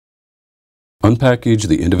Unpackage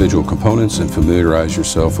the individual components and familiarize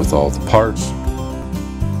yourself with all the parts.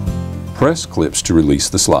 Press clips to release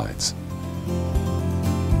the slides.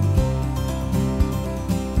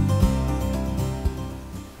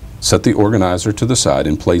 Set the organizer to the side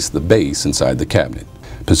and place the base inside the cabinet.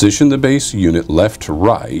 Position the base unit left to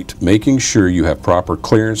right, making sure you have proper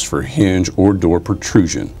clearance for hinge or door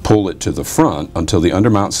protrusion. Pull it to the front until the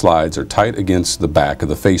undermount slides are tight against the back of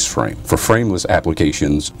the face frame. For frameless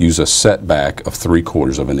applications, use a setback of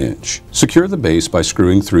 3/4 of an inch. Secure the base by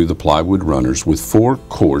screwing through the plywood runners with 4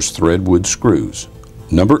 coarse threadwood screws.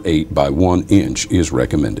 Number 8 by 1 inch is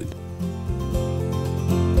recommended.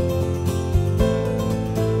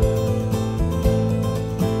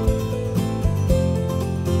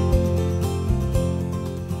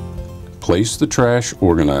 Place the trash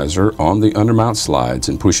organizer on the undermount slides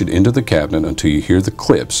and push it into the cabinet until you hear the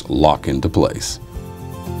clips lock into place.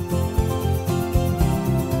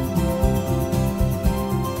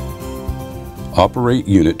 Operate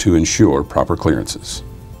unit to ensure proper clearances.